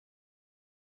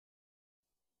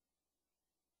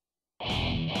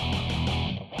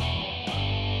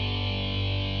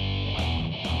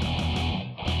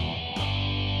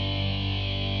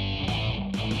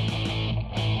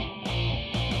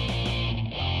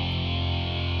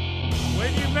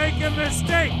When you make a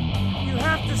mistake, you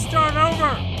have to start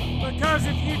over. Because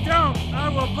if you don't, I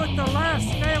will put the last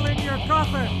nail in your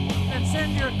coffin and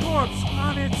send your corpse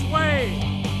on its way.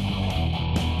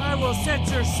 I will set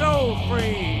your soul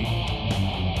free.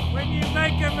 When you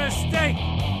make a mistake,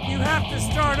 you have to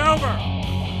start over.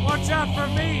 Watch out for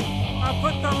me. I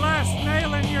put the last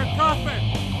nail in your coffin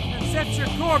and set your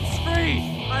corpse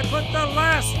free. I put the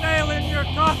last nail in your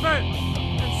coffin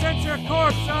and set your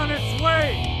corpse on its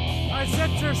way. I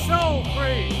set your soul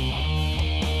free.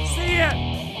 See it,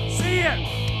 see it,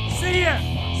 see it,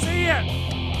 see it.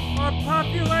 Our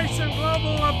population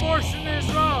global abortion is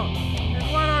wrong. And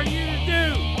what are you to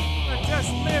do but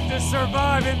just live to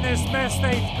survive in this mess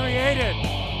they've created?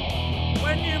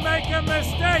 When you make a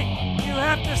mistake, you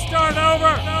have to start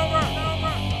over.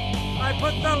 I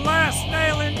put the last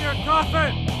nail in your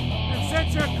coffin and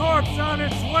set your corpse on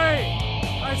its way.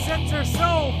 I set your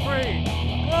soul free.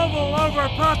 Global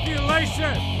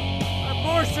overpopulation.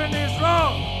 Abortion is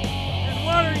wrong. And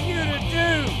what are you to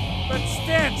do but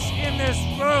stench in this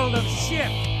world of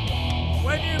shit?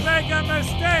 When you make a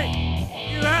mistake,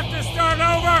 you have to start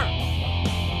over.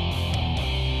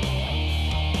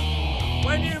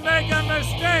 When you make a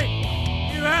mistake,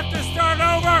 you have to start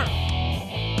over.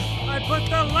 I put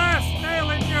the last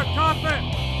nail in your coffin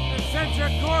and set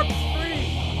your corpse free.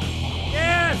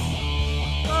 Yes,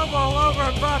 global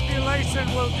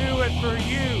overpopulation will do it for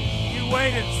you. You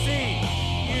wait and see.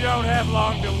 You don't have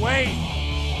long to wait.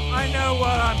 I know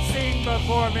what I'm seeing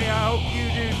before me. I hope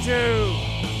you do too.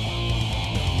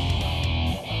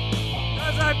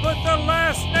 'Cause I put the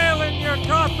last nail in your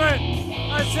coffin.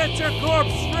 I set your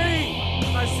corpse free.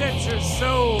 I set your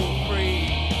soul free.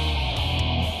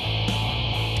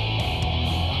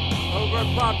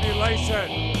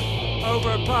 Overpopulation.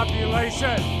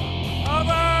 Overpopulation.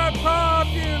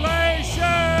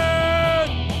 Overpopulation!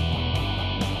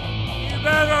 You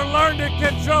better learn to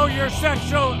control your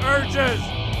sexual urges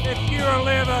if you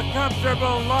live a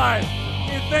comfortable life.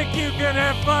 You think you can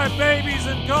have 5 babies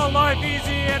and call life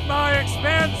easy at my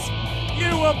expense?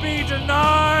 You will be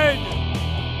denied.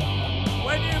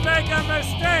 When you make a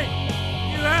mistake,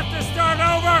 you have to start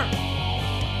over.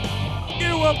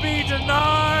 You will be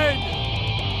denied.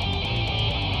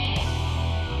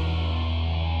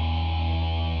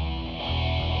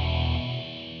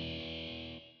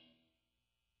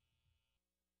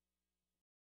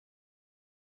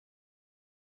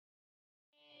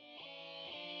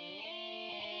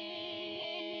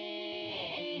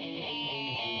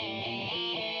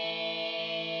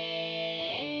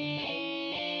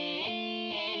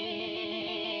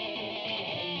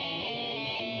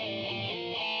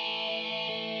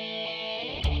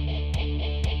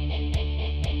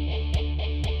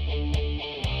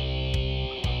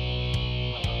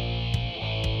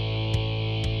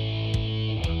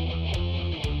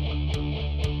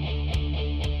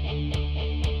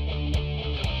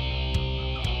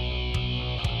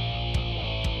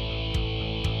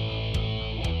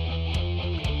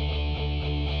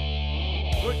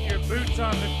 Boots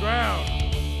on the ground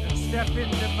and step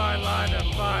into my line of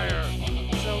fire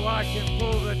so I can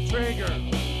pull the trigger.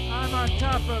 I'm on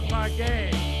top of my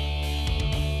game.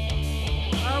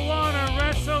 I want to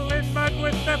wrestle in mud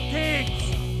with the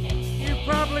pigs. You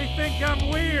probably think I'm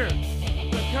weird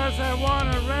because I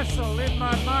want to wrestle in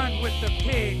my mind with the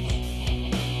pigs.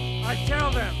 I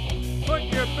tell them, put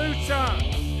your boots on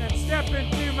and step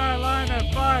into my line of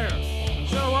fire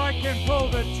so I can pull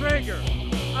the trigger.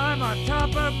 I'm on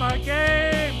top of my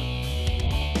game.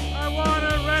 I want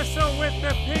to wrestle with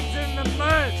the pigs in the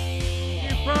mud.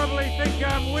 You probably think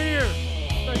I'm weird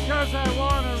because I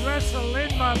want to wrestle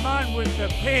in my mind with the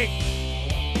pigs.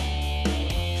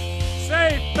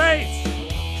 Say face.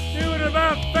 Do it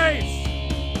about face.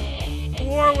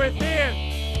 War within.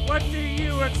 What do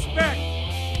you expect?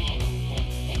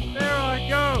 There I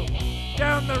go.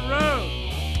 Down the road.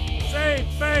 Say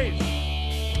face.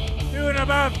 Do it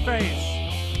about face.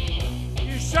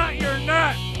 Shot your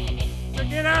nut to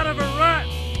get out of a rut.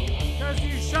 Because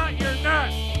you shot your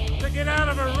nut to get out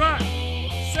of a rut.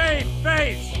 Say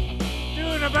face.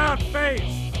 Do it about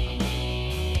face.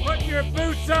 Put your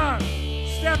boots on.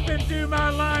 Step into my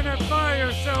line of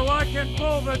fire so I can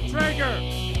pull the trigger.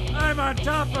 I'm on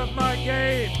top of my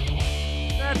game.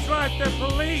 That's right, the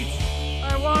police.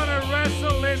 I want to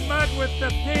wrestle in mud with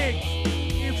the pigs.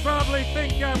 You probably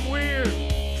think I'm weird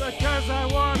because I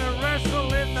want to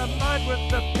wrestle in the mud with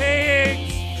the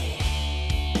pigs.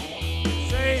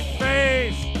 Say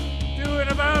face. Do it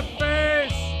about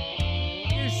face.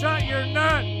 You shot your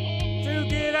nut to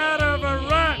get out of a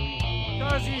rut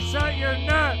because you shot your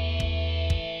nut.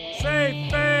 Say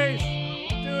face.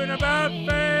 Do it about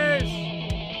face.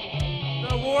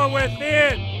 The war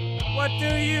within. What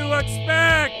do you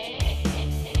expect?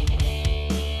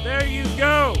 There you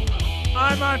go.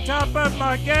 I'm on top of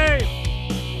my game.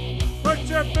 Put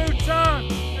your boots on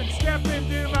and step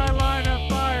into my line of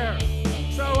fire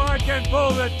so I can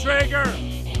pull the trigger.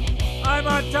 I'm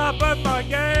on top of my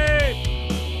game.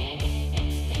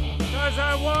 Cause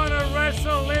I wanna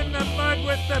wrestle in the mud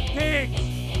with the pigs.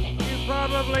 You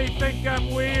probably think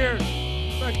I'm weird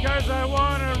because I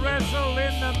wanna wrestle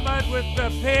in the mud with the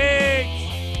pigs.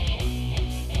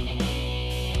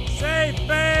 Say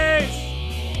face.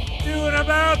 Do an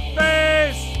about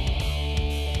face.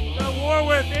 The war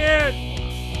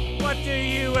within. What do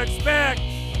you expect?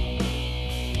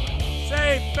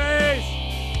 Say face.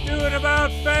 Do an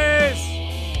about face.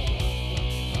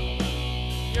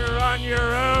 You're on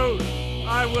your own.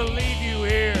 I will leave you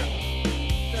here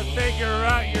to figure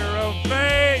out your own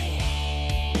fate.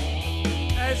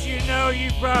 As you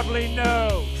probably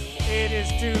know, it is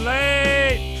too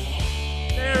late.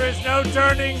 There is no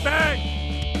turning back.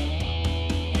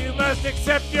 You must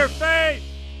accept your fate.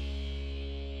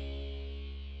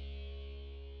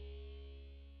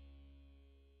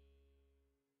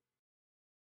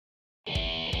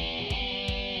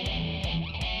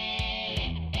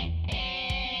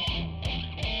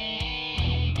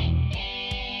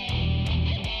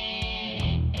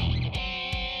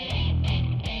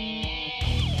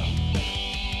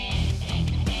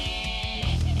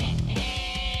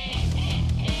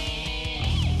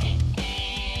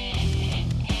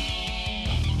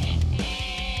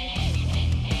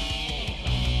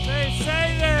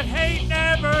 Hate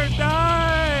never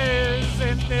dies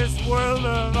in this world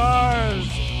of ours.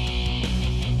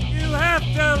 You have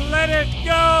to let it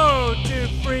go to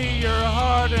free your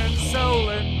heart and soul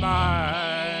and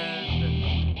mind.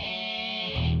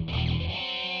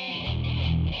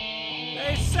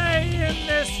 They say in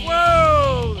this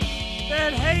world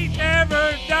that hate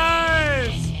never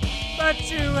dies, but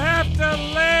you have to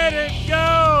let it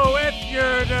go if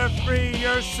you're to free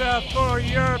yourself for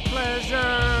your pleasure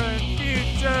and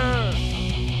future.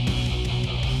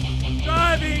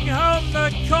 Driving home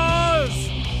the cause,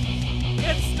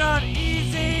 it's not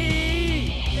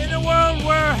easy in a world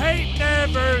where hate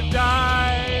never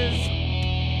dies.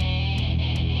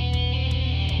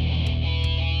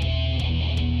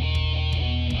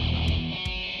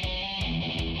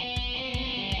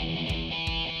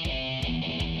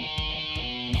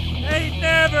 Hate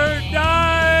never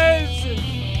dies.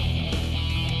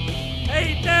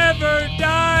 Hate never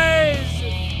dies.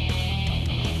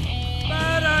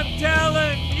 But I'm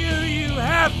telling you, you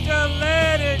have to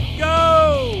let it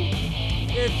go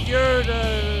if you're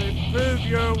to improve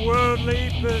your worldly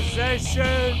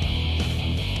possession.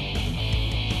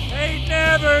 Hate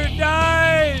never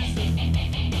dies.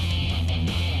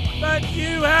 But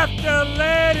you have to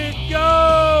let it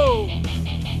go.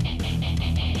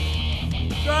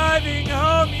 Driving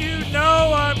home, you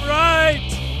know I'm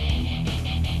right.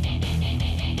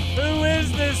 Who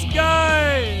is this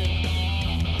guy?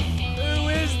 Who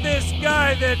is this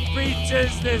guy that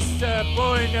preaches this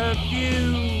point of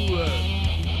view?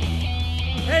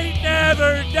 Hate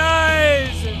never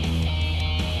dies.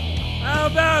 How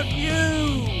about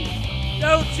you?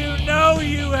 Don't you know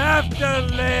you have to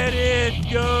let it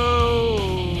go?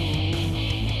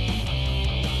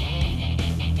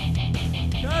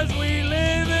 'Cause we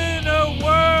live in a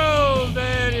world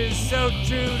that is so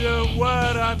true to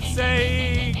what I'm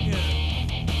saying.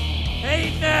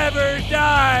 Hate never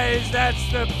dies, that's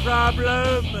the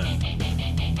problem.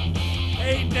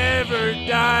 Hate never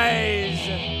dies.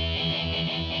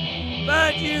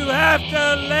 But you have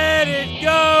to let it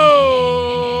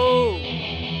go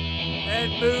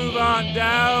and move on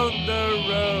down the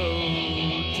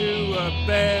road to a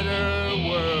better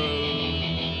world.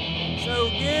 So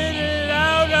get it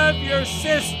out of your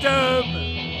system.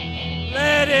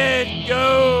 Let it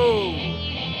go.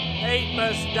 Hate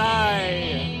must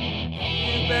die.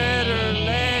 You better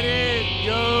let it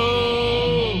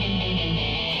go.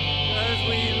 'Cause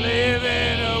we live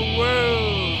in a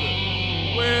world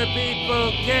where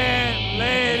people can't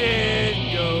let it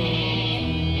go.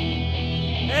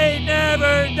 Hate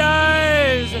never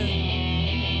dies.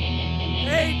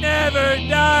 Hate never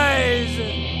dies.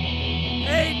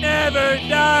 Hate never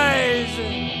dies.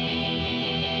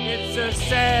 It's a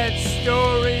sad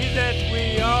story that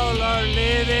we all are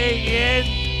living in.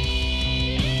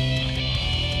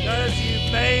 'Cause you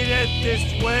made it this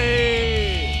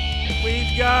way.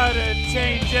 We've gotta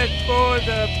change it for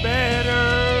the better.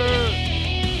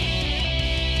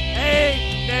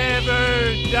 Hate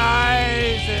never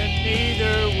dies and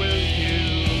neither will you.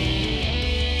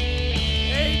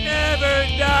 Hate never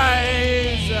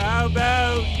dies, how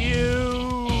about you?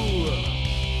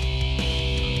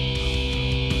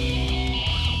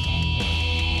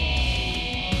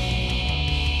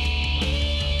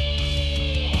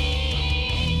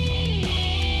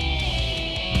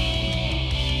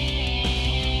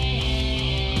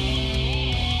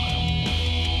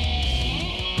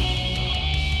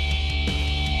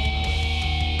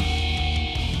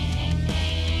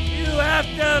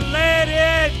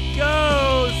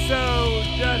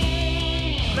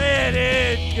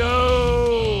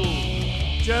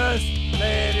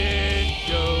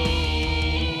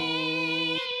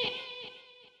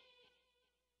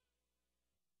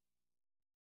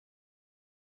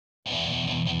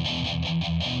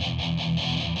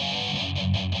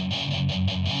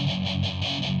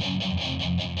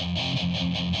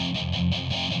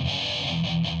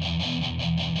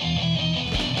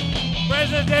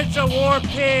 Presidential War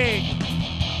Pig.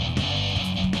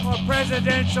 Or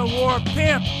Presidential War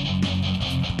Pimp.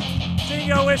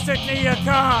 Jingoistic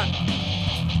Neocon.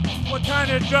 What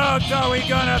kind of drugs are we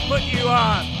gonna put you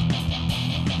on?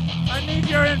 I need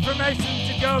your information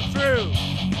to go through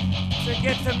to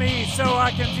get to me so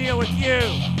I can deal with you.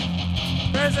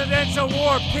 Presidential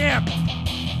War Pimp.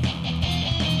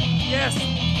 Yes,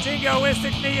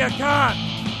 Jingoistic Neocon.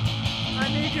 I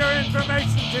need your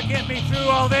information to get me through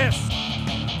all this.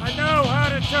 I know how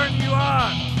to turn you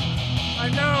on.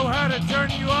 I know how to turn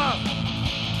you off.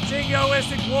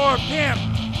 Jingoistic War Pimp.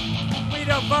 We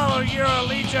don't follow your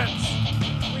allegiance.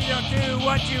 We don't do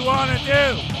what you want to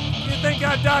do. You think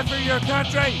I'd die for your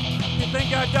country? You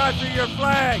think I'd die for your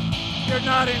flag? You're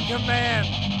not in command.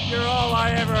 You're all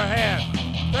I ever had.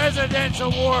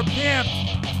 Presidential War Pimp.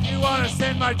 You want to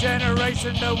send my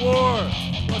generation to war?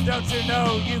 Well, don't you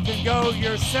know you can go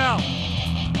yourself?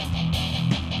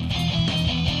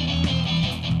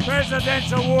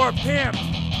 Presidential War Pimp.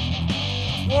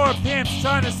 War Pimp's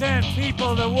trying to send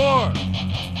people to war.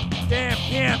 Damn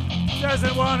pimp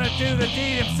doesn't want to do the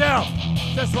deed himself.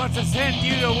 Just wants to send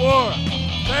you to war.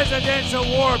 Presidential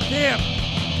War Pimp.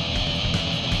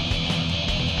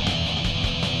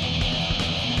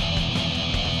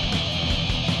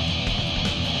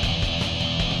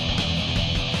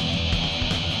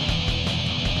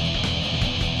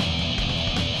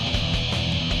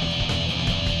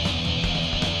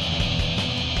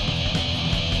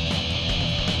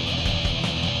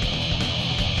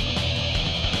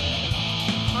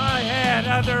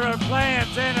 Other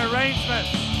plans and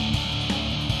arrangements.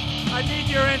 I need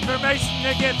your information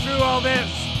to get through all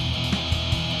this.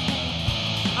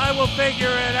 I will figure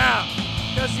it out,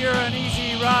 because you're an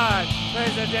easy ride,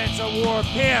 Presidential War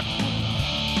Pimp.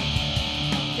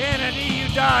 Kennedy, you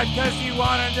died because you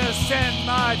wanted to send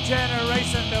my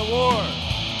generation to war.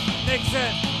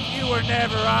 Nixon, you were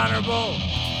never honorable.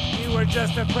 You were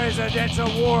just a Presidential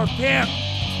War Pimp.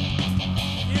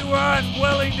 You were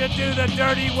unwilling to do the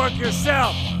dirty work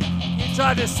yourself. You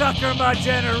tried to sucker my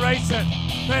generation,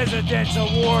 Presidential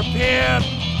War Pimp.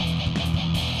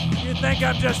 You think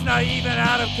I'm just naive and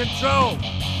out of control.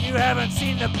 You haven't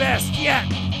seen the best yet,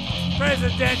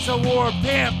 Presidential War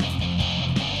Pimp.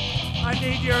 I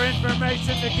need your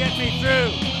information to get me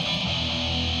through.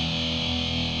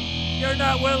 You're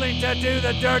not willing to do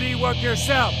the dirty work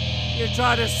yourself. You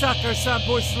try to sucker some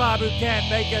bush slob who can't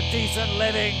make a decent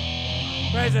living.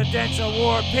 Presidential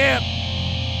War Pimp.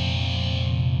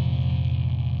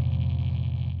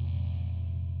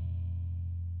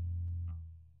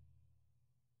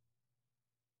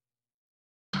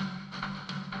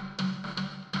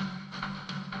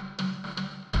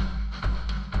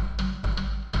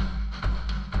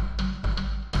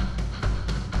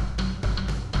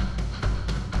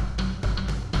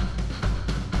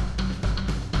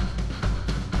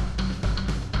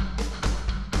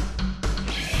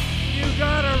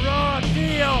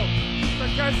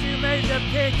 Because you made the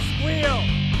pig squeal.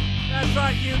 That's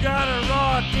right, you got a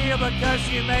raw deal because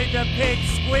you made the pig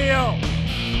squeal.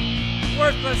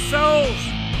 Worthless souls,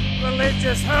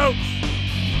 religious hoax.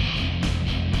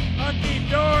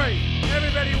 Hunky-dory,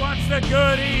 everybody wants the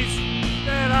goodies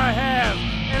that I have.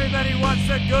 Everybody wants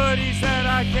the goodies that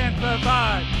I can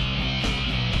provide.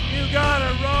 You got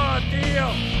a raw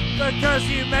deal because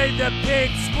you made the pig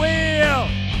squeal.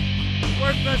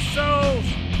 Worthless souls,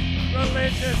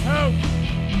 religious hoax.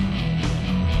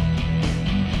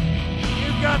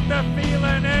 You got the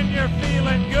feeling and you're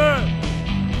feeling good.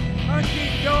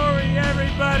 Hunky-dory,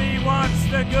 everybody wants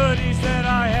the goodies that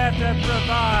I have to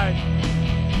provide.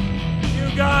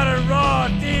 You got a raw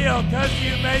deal cause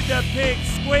you made the pig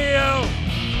squeal.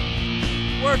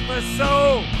 Worthless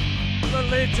soul,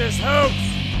 religious hoax.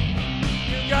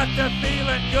 You got the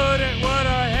feeling good at what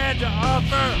I had to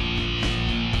offer.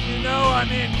 You know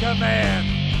I'm in command.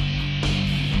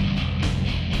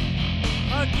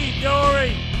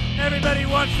 Hunky-dory, everybody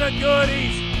wants the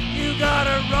goodies. You got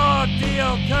a raw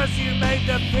deal cause you made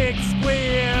the pig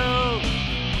squeal.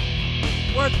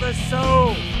 Worthless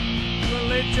soul,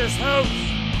 religious hoax.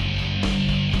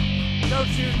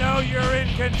 Don't you know you're in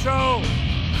control?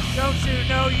 Don't you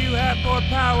know you have more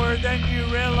power than you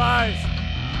realize?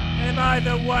 Am I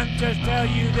the one to tell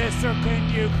you this, or can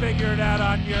you figure it out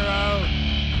on your own?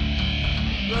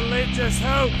 Religious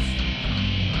hoax,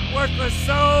 worthless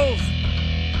souls.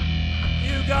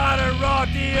 You got a raw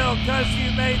deal cause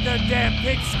you made the damn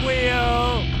pig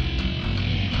squeal.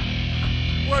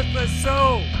 Worthless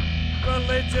soul,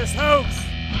 religious hoax.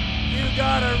 You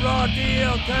got a raw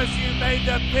deal cause you made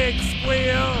the pig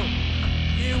squeal.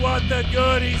 You want the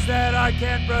goodies that I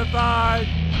can provide.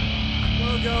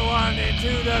 We'll go on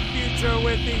into the future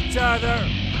with each other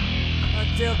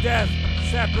until death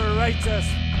separates us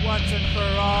once and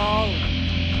for all.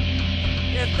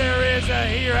 If there is a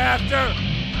hereafter,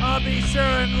 I'll be sure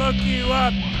and look you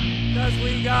up, 'cause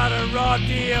we got a raw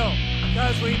deal,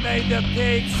 'cause we made the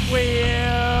pig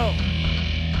squeal.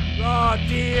 Raw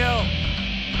deal.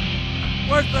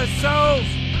 Worthless souls,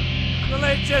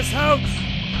 religious hoax.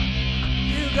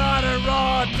 You got a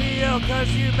raw deal, 'cause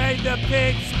you made the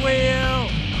pig squeal.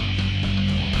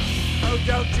 Oh,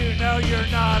 don't you know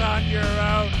you're not on your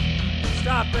own?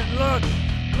 Stop and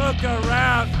look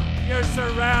around. You're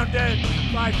surrounded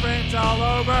by friends all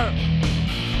over.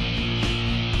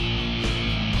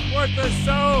 Worthless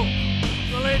soul,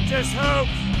 religious hoax.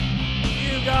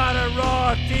 You got a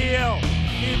raw deal.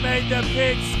 You made the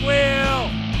pig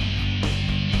squeal.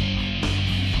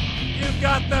 You've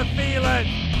got the feeling.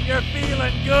 You're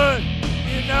feeling good.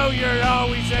 You know you're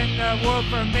always in the war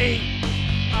for me.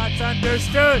 That's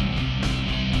understood.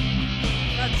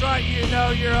 That's right, you know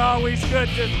you're always good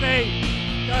to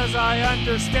me. 'Cause I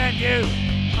understand you.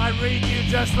 I read you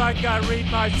just like I read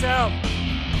myself.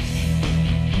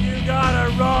 You got a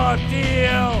raw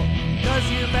deal, 'cause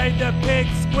you made the pig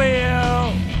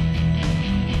squeal.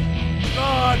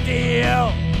 Raw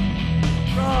deal.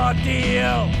 Raw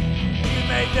deal. You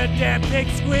made the damn pig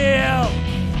squeal.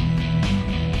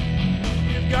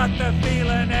 You've got the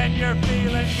feeling and you're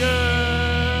feeling good.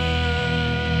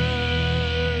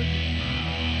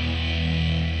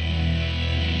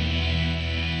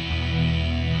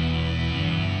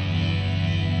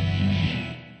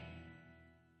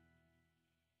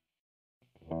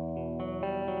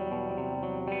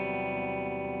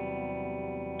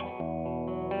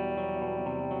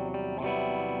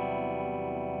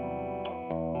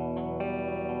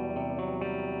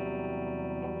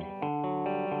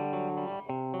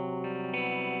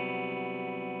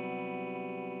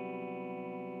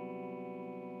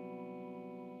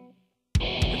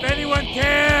 If anyone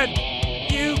can,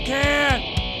 you can.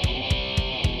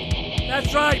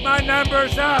 That's right, my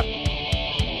number's up.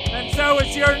 And so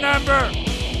is your number.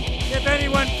 If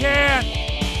anyone can,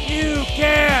 you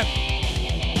can.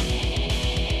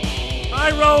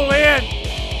 I roll in,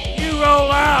 you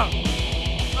roll out.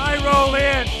 I roll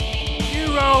in, you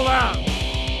roll out.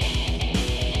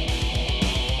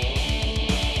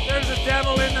 There's a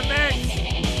devil in the mix,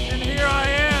 and here I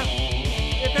am.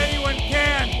 If anyone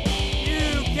can,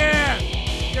 you can.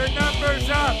 Your number's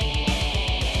up.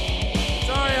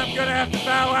 Sorry, I'm gonna have to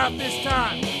bow out this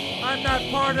time. I'm not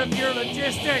part of your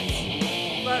logistics,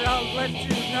 but I'll let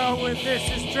you know if this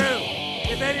is true.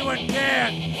 If anyone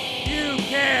can, you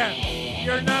can.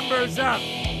 Your number's up.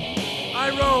 I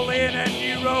roll in and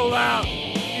you roll out.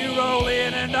 You roll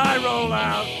in and I roll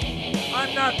out.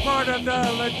 I'm not part of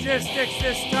the logistics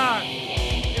this time.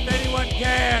 If anyone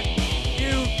can,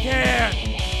 you can.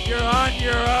 You're on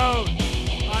your own.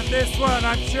 On this one,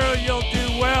 I'm sure you'll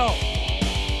do well.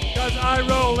 'Cause I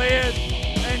roll in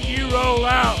and you roll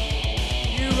out.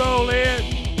 You roll in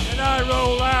and I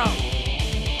roll out.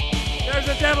 There's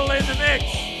a devil in the mix,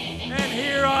 and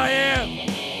here I am.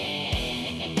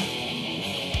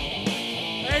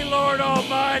 Hey, Lord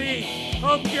Almighty,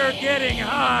 hope you're getting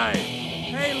high.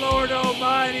 Hey, Lord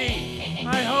Almighty,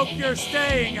 I hope you're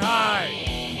staying high.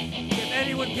 If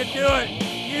anyone can do it,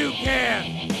 you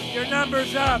can. Your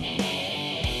number's up.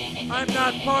 I'm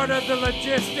not part of the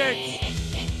logistics,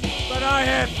 but I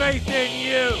have faith in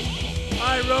you.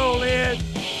 I roll in,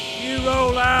 you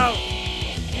roll out.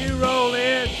 You roll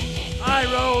in, I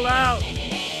roll out.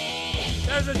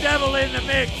 There's a devil in the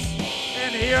mix,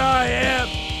 and here I am.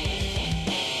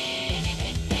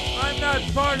 I'm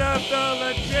not part of the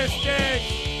logistics.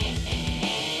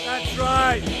 That's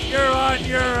right, you're on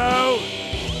your own.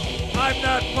 I'm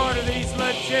not part of these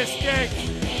logistics.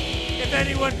 If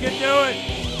anyone can do it,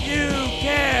 you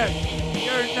can.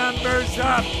 Your number's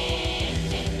up.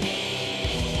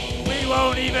 We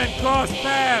won't even cross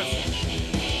paths.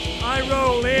 I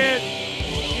roll in,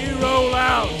 you roll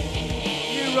out.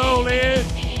 You roll in,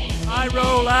 I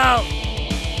roll out.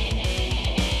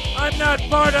 I'm not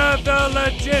part of the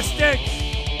logistics.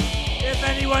 If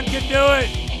anyone can do it,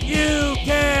 you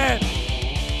can.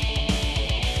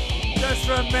 Just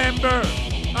remember,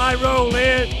 I roll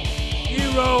in,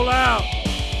 you roll out.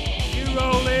 You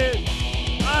roll in,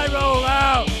 I roll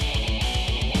out.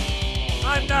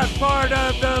 I'm not part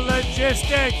of the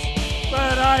logistics,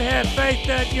 but I have faith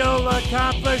that you'll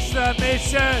accomplish the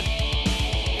mission.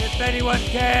 If anyone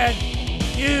can,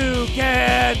 you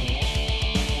can.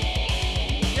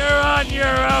 You're on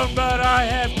your own, but I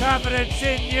have confidence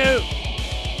in you.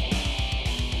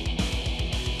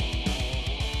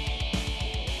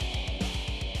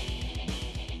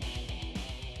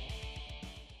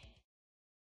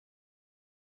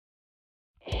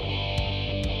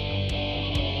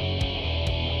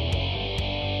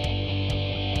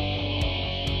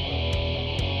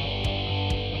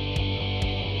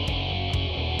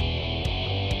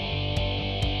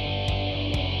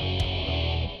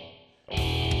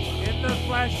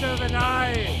 of an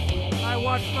eye, I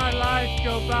watch my life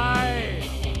go by.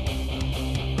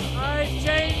 I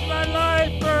changed my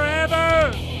life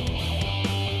forever.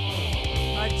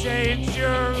 I changed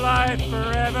your life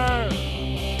forever.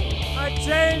 I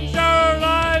changed our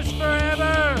lives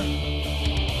forever.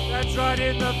 That's right,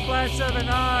 in the flash of an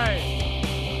eye,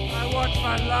 I watch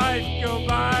my life go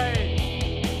by.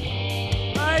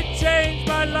 I changed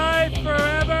my life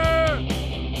forever.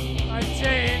 I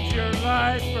changed your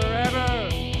life forever.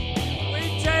 We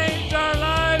changed our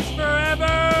lives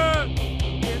forever.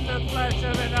 In the flash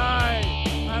of an eye,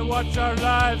 I watch our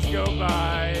lives go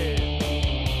by.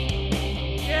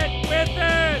 Get with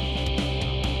it!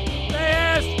 They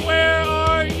asked, where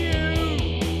are you?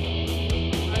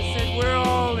 I said, we're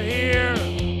all here.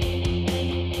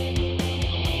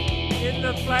 In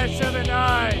the flash of an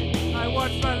eye, I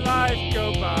watch my life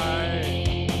go by.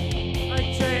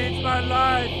 I changed my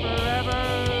life forever.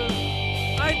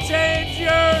 I changed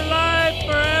your life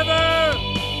forever.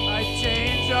 I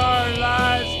changed our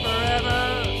lives forever.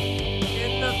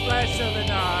 In the flash of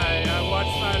an eye, I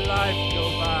watch my life go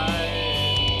by.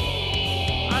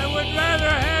 I would rather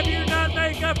have you not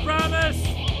make a promise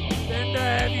than to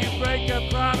have you break a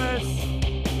promise.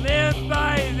 Live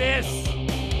by this.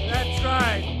 That's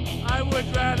right. I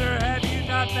would rather have you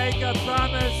not make a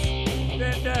promise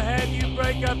than to have you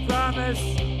break a promise.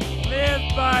 Live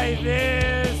by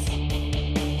this.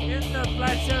 In the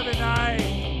flash of an eye,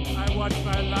 I watch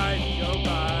my life go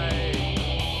by.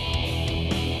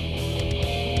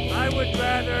 I would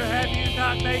rather have you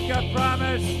not make a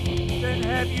promise than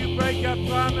have you break a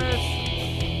promise.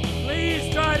 Please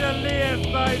try to live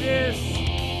by this.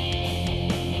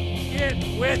 Get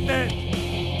with it.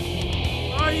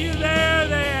 Are you there,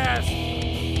 they asked.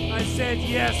 I said,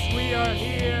 yes, we are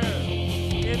here.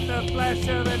 In the flash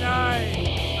of an eye,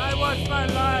 I watch my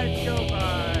life go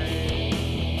by.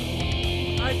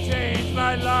 I changed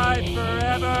my life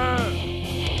forever.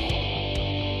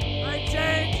 I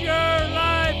changed your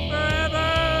life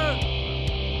forever.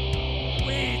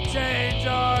 We change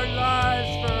our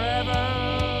lives forever.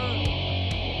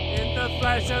 In the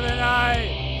flash of an eye,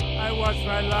 I watch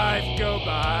my life go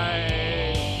by.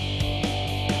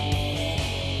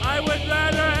 I would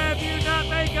rather have you not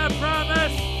make a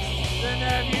promise than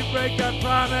have you break a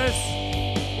promise.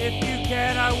 If you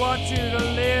can, I want you to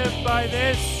live by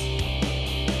this.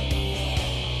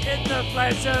 In the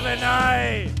flash of an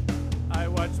eye, I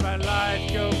watch my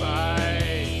life go by.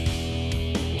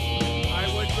 I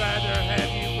would rather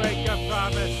have you break a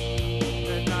promise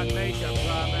than not make a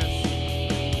promise.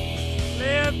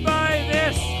 Live by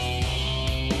this.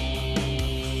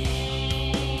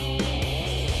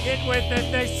 Get with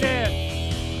it, they said.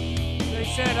 They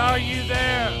said, are you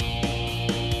there?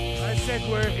 I said,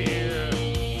 we're here.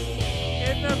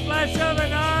 In the flash of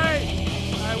an eye,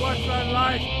 I watch my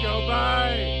life go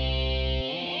by.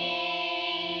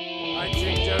 I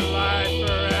changed your life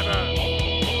forever.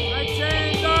 I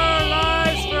changed our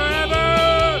lives forever.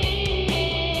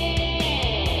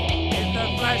 In the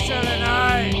flash of an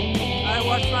eye, I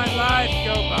watch my life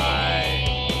go by.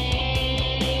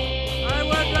 I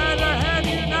would rather have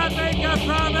you not make a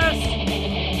promise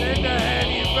than to have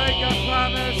you break a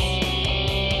promise.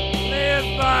 Live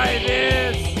by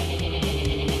this.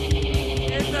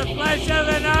 In the flash of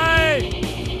an eye,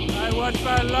 I watch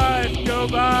my life go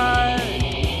by.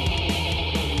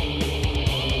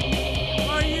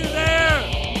 Are you there?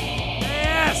 They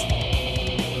asked.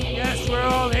 Yes, we're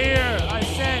all here. I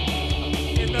said,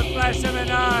 in the flash of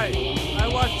an eye, I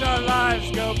watched our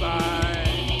lives go by.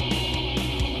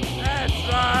 That's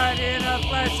right, in a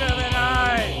flash of an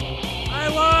eye, I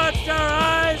watched our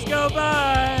eyes go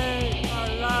by,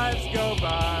 our lives go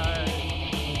by.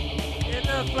 In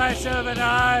the flash of an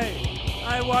eye,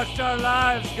 I watched our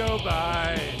lives go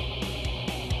by.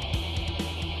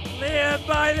 Live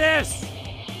by this,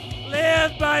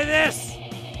 live by this,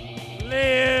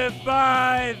 live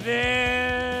by this.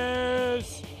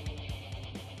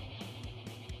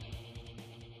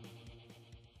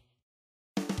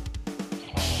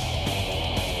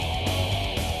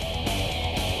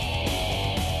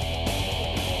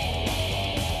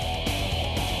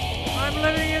 I'm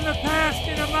living in the past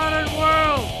in a modern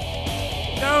world.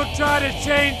 Don't try to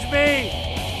change me.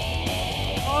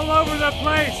 All over the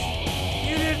place.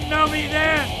 You didn't know me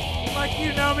then, like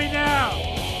you know me now.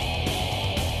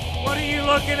 What are you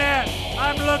looking at?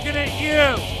 I'm looking at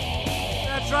you.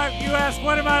 That's right, you ask,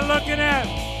 what am I looking at?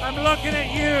 I'm looking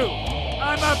at you.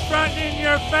 I'm up front in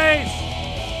your face.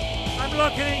 I'm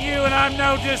looking at you and I'm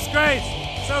no disgrace,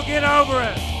 so get over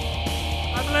it.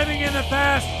 I'm living in the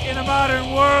past in a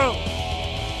modern world.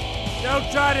 Don't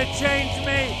try to change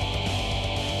me.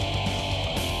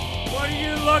 What are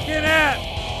you looking at?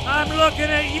 I'm looking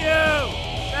at you.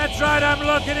 That's right, I'm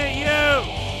looking at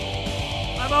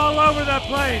you. I'm all over the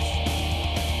place.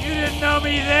 You didn't know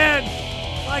me then,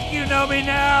 like you know me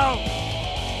now.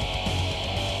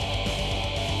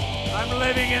 I'm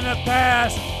living in the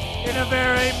past, in a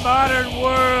very modern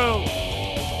world.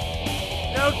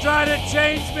 Don't try to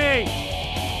change me.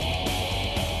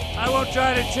 I won't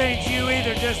try to change you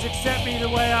either, just accept me the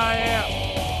way I am.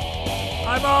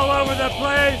 I'm all over the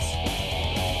place.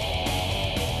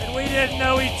 And we didn't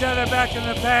know each other back in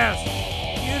the past.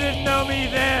 You didn't know me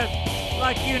then,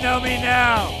 like you know me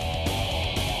now.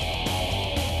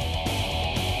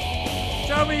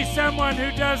 Show me someone who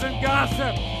doesn't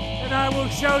gossip, and I will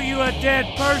show you a dead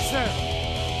person.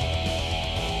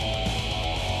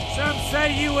 Some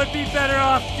say you would be better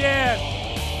off dead.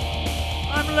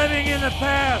 I'm living in the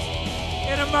past,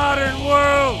 in a modern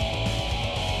world.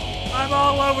 I'm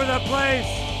all over the place.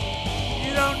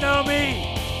 You don't know me,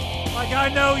 like I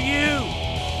know you.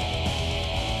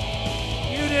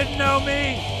 You didn't know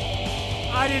me.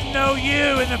 I didn't know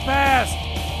you in the past.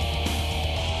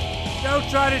 Don't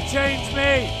try to change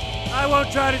me. I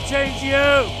won't try to change you.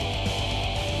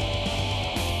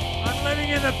 I'm living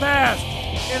in the past,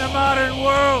 in a modern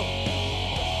world.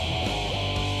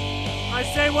 I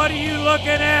say, what are you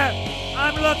looking at?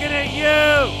 I'm looking at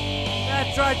you.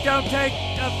 That's right, don't take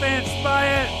offense by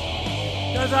it,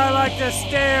 because I like to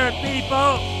stare at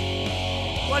people.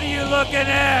 What are you looking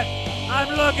at? I'm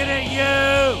looking at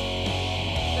you.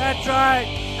 That's right,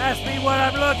 ask me what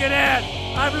I'm looking at.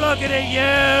 I'm looking at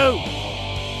you.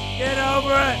 Get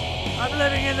over it. I'm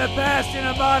living in the past in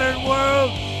a modern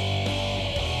world.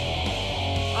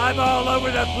 I'm all over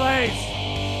the place.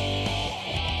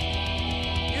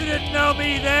 You didn't know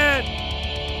me then,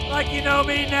 like you know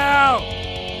me now.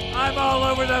 I'm all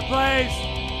over the place.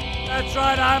 That's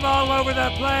right, I'm all over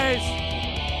the place.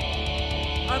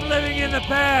 I'm living in the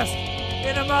past,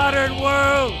 in a modern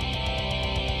world.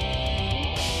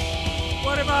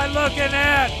 What am I looking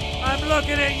at? I'm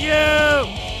looking at you.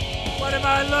 What am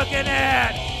I looking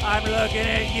at? I'm looking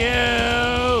at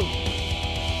you.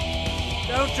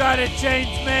 Don't try to change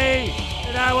me,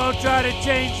 and I won't try to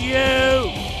change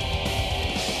you.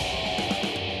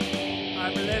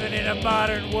 I'm living in a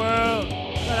modern world,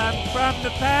 but I'm from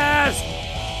the past.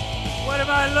 What am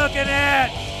I looking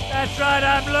at? That's right,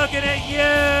 I'm looking at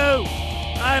you.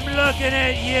 I'm looking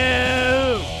at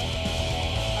you.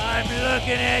 I'm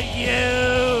looking at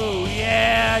you.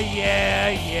 Yeah,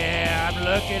 I'm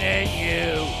looking at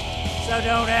you. So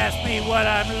don't ask me what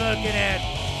I'm looking at,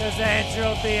 because the answer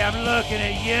will be I'm looking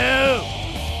at you.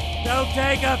 Don't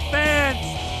take offense.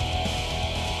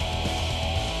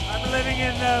 I'm living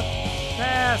in the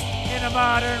past, in a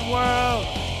modern world.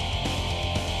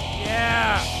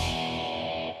 Yeah.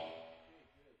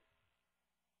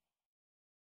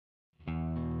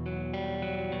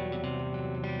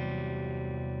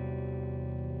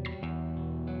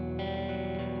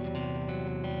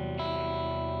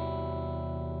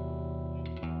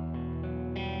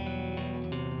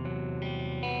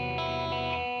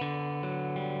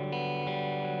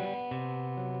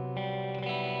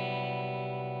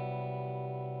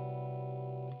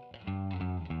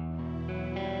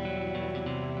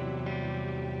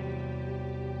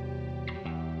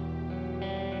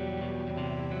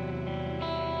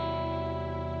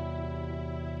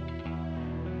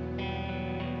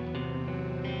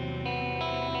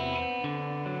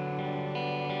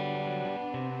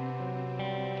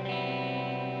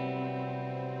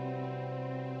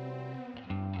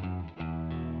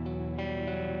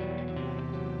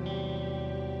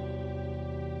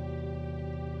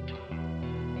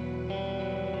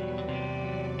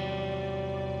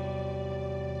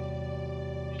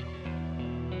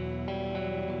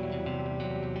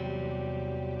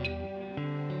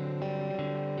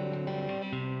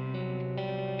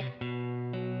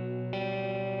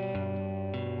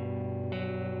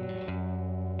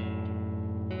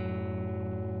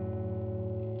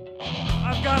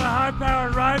 I've got a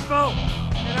high-powered rifle,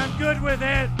 and I'm good with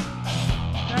it.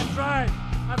 That's right.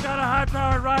 I've got a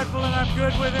high-powered rifle, and I'm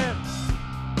good with it.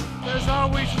 There's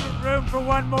always room for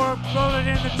one more bullet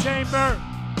in the chamber.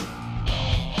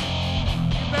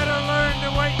 You better learn to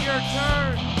wait your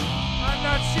turn. I'm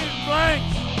not shooting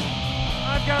blanks.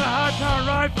 I've got a high-powered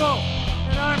rifle,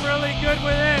 and I'm really good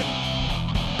with it.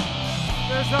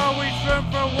 There's always room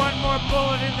for one more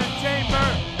bullet in the chamber.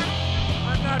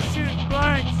 I'm not shooting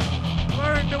blanks.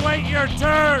 Learn to wait your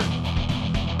turn.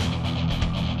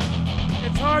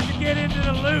 It's hard to get into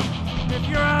the loop if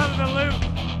you're out of the loop.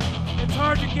 It's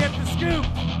hard to get the scoop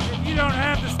if you don't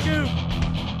have the scoop.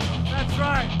 That's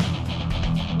right.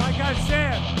 Like I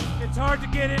said, it's It's hard to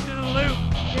get into the loop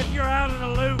if you're out of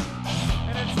the loop.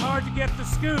 And it's hard to get the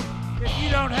scoop if you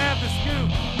don't have the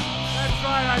scoop. That's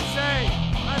right, I say.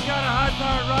 I've got a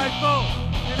high-powered rifle,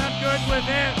 and I'm good with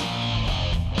it.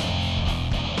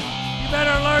 You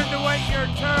better learn to wait your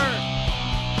turn.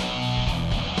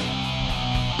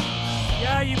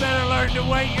 Yeah, you better learn to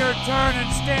wait your turn and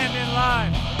stand in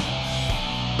line.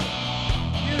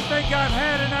 You think I've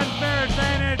had an unfair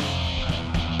advantage?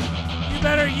 You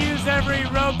better use every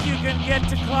rope you can get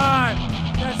to climb.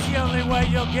 That's the only way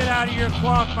you'll get out of your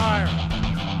quagmire.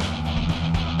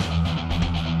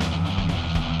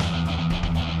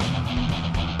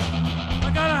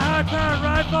 I got a high-powered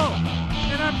rifle,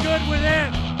 and I'm good with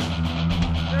it.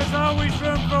 There's always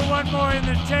room for one more in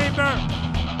the chamber.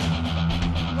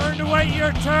 Learn to wait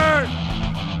your turn.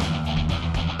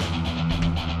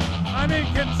 I'm in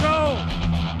control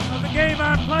of the game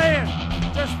I'm playing.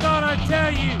 Just thought I'd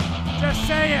tell you. Just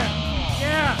say it.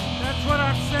 Yeah, that's what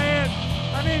I'm saying.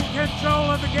 I'm in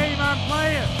control of the game I'm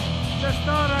playing. Just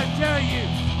thought I'd tell you.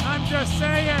 I'm just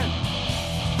saying.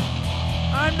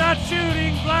 I'm not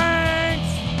shooting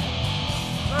blanks.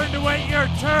 Learn to wait your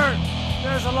turn.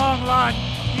 There's a long line.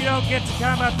 You don't get to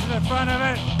come up to the front of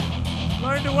it.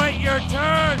 Learn to wait your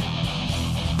turn.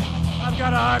 I've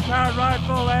got a high-powered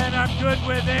rifle and I'm good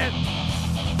with it.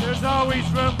 There's always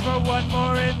room for one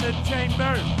more in the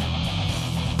chamber.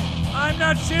 I'm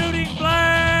not shooting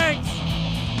blanks.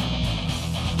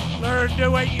 Learn to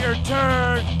wait your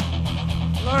turn.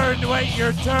 Learn to wait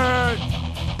your turn.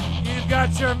 You've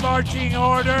got your marching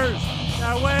orders.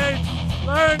 Now wait.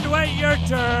 Learn to wait your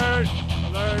turn.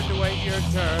 Learn to wait your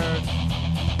turn.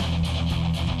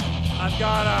 I've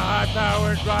got a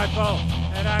high-powered rifle,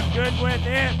 and I'm good with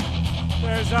it.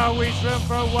 There's always room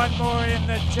for one more in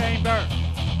the chamber.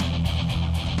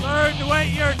 Learn to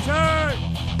wait your turn.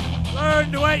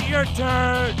 Learn to wait your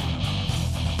turn.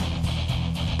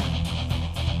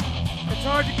 It's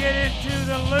hard to get into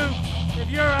the loop if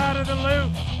you're out of the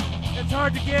loop. It's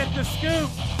hard to get the scoop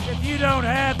if you don't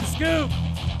have the scoop.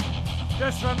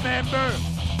 Just remember,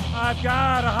 I've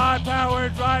got a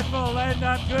high-powered rifle and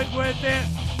I'm good with it.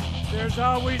 There's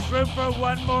always room for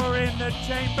one more in the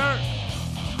chamber.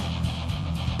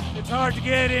 It's hard to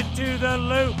get into the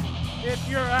loop if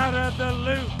you're out of the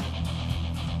loop.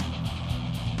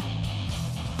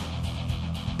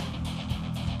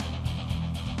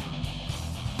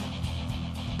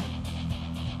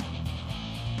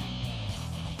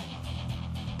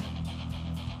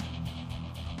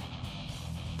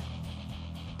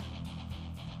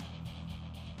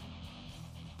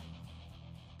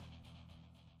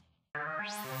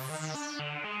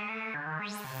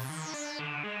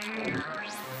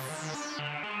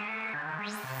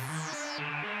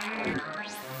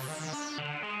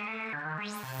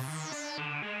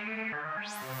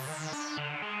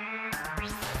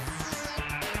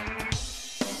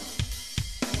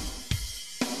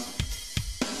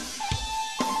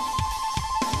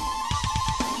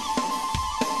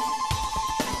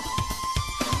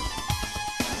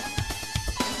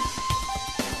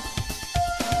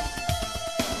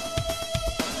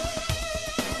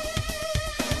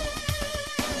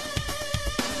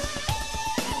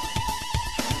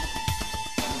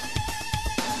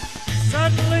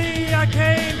 Suddenly I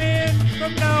came in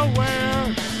from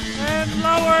nowhere and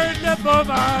lowered the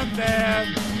boom on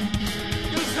them.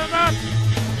 Goose 'em up,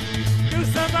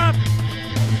 goose 'em up,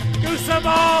 goose 'em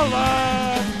all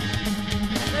up.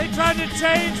 They tried to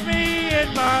change me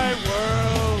in my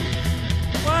world.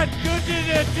 What good did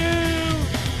it do?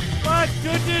 What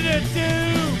good did it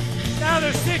do? Now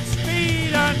they're 6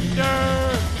 feet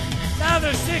under. Now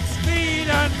they're 6 feet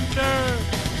under.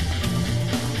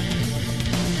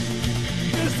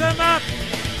 Goose 'em up!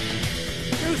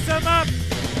 Goose 'em up!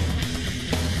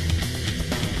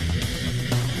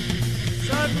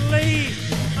 Suddenly,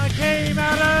 I came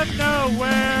out of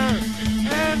nowhere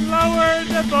and lowered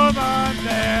the boom on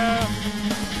them.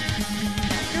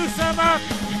 Goose 'em up!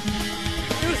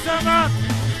 Goose 'em up!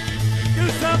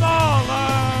 Goose 'em all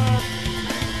up!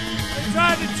 They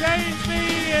tried to change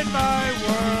me in my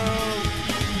world.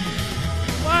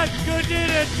 What good did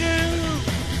it do?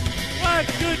 What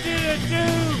good did it do?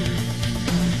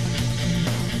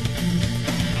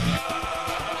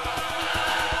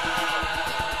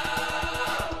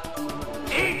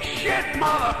 Eat shit,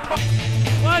 motherfucker!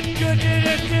 What good did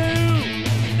it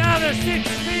do? Now they're 6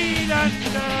 feet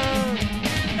under.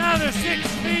 Now they're 6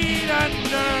 feet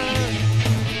under.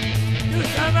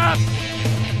 Goose 'em up!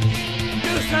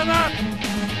 Goose 'em up!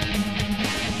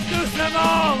 Goose 'em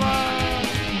all up!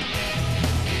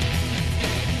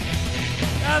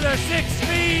 Now they're 6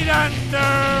 feet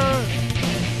under.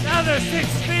 Now Now they're 6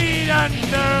 feet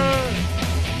under.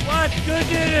 What good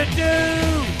did it do?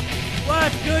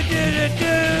 What good did it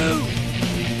do?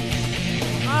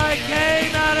 I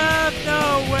came out of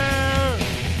nowhere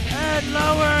and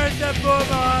lowered the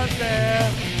boom on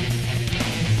them.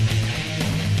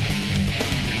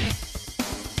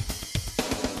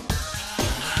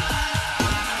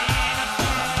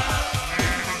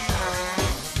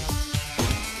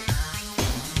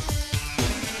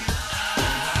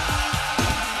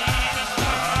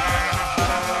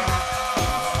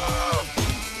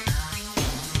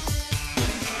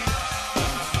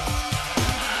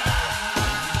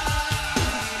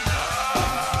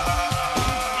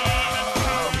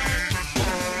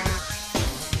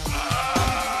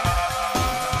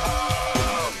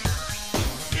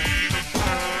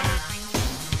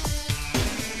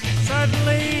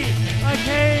 Suddenly, I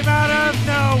came out of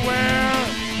nowhere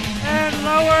and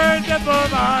lowered the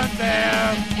boom on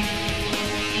them.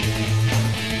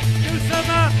 Do some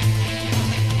up!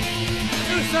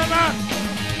 Do some up!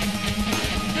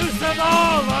 Do some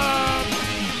all up!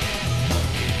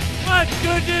 What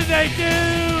good did they do?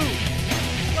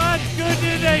 What good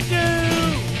did they do?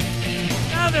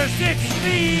 Now they're 6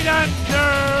 feet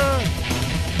under!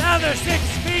 Now they're 6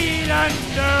 feet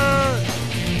under!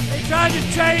 They tried to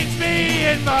change me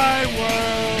in my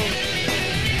world.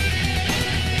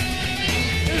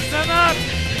 Do some up.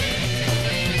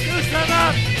 Do some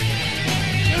up.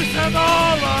 Do some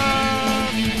all up.